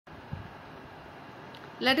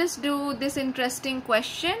Let us do this interesting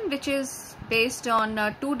question, which is based on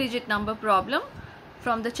a two-digit number problem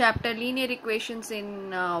from the chapter linear equations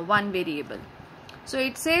in one variable. So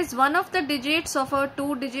it says one of the digits of a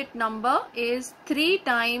two-digit number is 3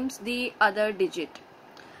 times the other digit.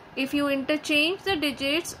 If you interchange the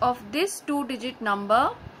digits of this two-digit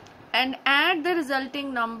number and add the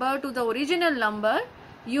resulting number to the original number,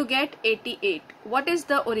 you get 88. What is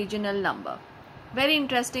the original number? Very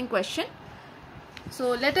interesting question.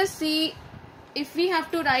 So let us see, if we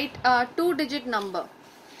have to write a two-digit number,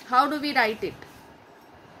 how do we write it?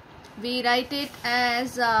 We write it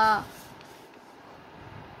as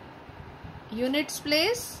units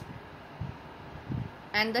place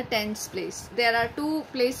and the tens place. There are two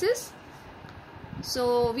places.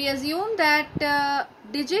 So we assume that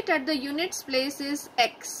digit at the units place is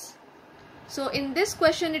x. So in this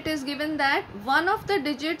question it is given that one of the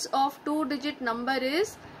digits of two-digit number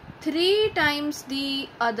is 3 times the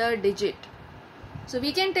other digit. So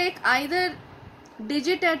we can take either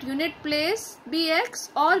digit at unit place bx,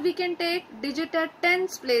 or we can take digit at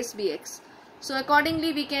tens place bx. So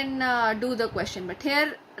accordingly we can do the question, but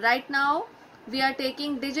here right now we are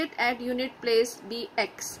taking digit at unit place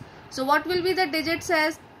bx. So what will be the digits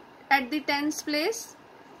as at the tens place?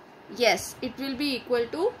 Yes, it will be equal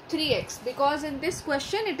to 3x, because in this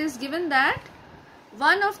question it is given that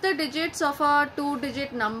one of the digits of a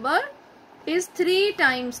two-digit number is 3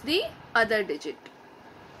 times the other digit.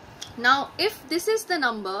 Now if this is the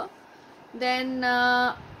number, then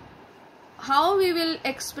how we will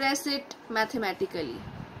express it mathematically?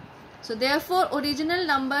 So therefore original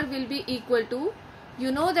number will be equal to,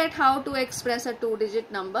 you know that how to express a two-digit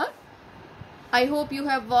number. I hope you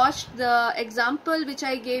have watched the example which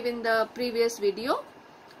I gave in the previous video.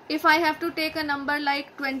 If I have to take a number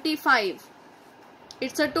like 25,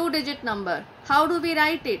 it's a two-digit number. How do we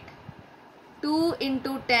write it? 2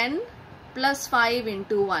 into 10 plus 5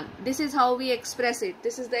 into 1. This is how we express it.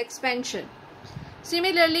 This is the expansion.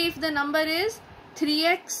 Similarly, if the number is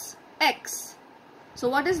 3x x, so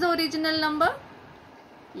what is the original number?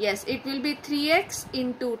 Yes, it will be 3x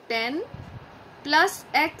into 10 plus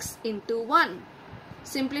x into 1.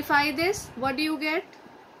 Simplify this. What do you get?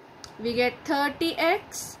 We get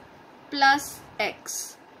 30x plus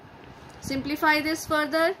x. Simplify this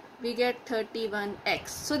further, we get 31x.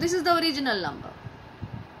 So this is the original number.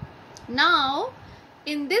 Now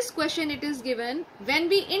in this question it is given when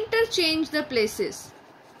we interchange the places.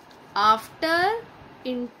 After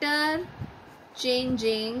interchanging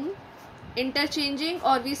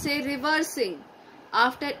or we say reversing,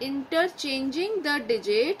 after interchanging the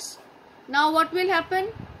digits, now what will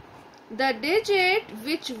happen? The digit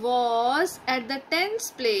which was at the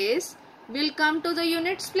tens place will come to the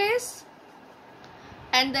units place,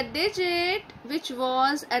 and the digit which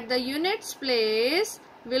was at the units place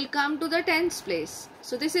will come to the tens place.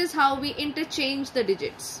 So this is how we interchange the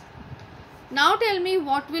digits. Now tell me,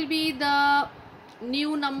 what will be the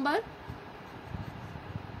new number?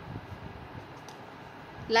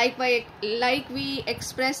 Like we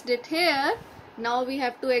expressed it here, now we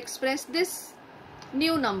have to express this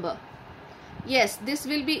new number. Yes, this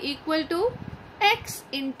will be equal to x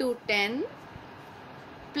into 10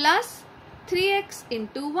 plus 3x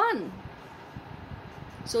into 1.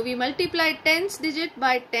 So we multiply tens digit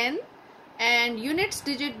by 10 and units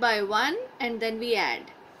digit by 1, and then we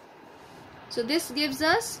add. So this gives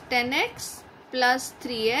us 10x plus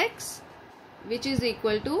 3x, which is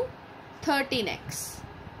equal to 13x.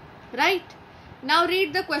 Right? Now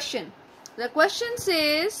read the question. The question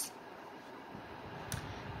says,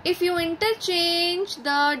 if you interchange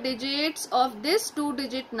the digits of this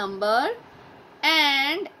two-digit number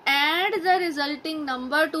and add the resulting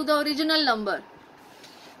number to the original number.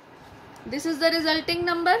 This is the resulting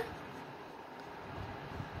number,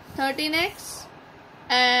 13x,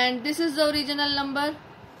 and this is the original number,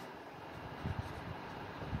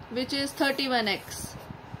 which is 31x.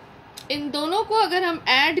 इन दोनों को अगर हम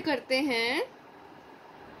add करते हैं,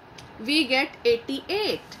 we get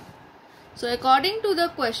 88. So according to the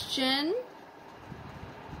question,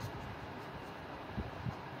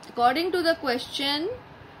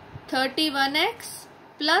 31x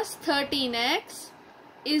plus 13x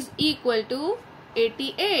is equal to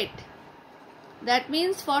 88. That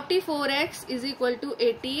means 44x is equal to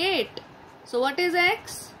 88. So what is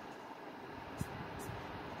x?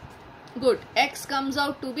 Good. X comes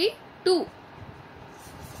out to be 2.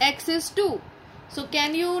 X is 2. So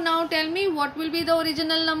can you now tell me what will be the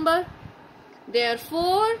original number?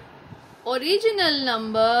 Therefore, original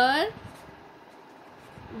number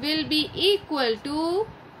will be equal to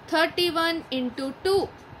 31 into 2.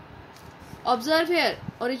 Observe here,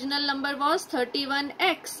 original number was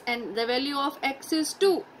 31x and the value of x is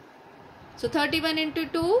 2. So 31 into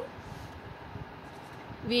 2,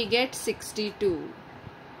 we get 62.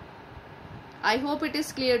 I hope it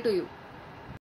is clear to you.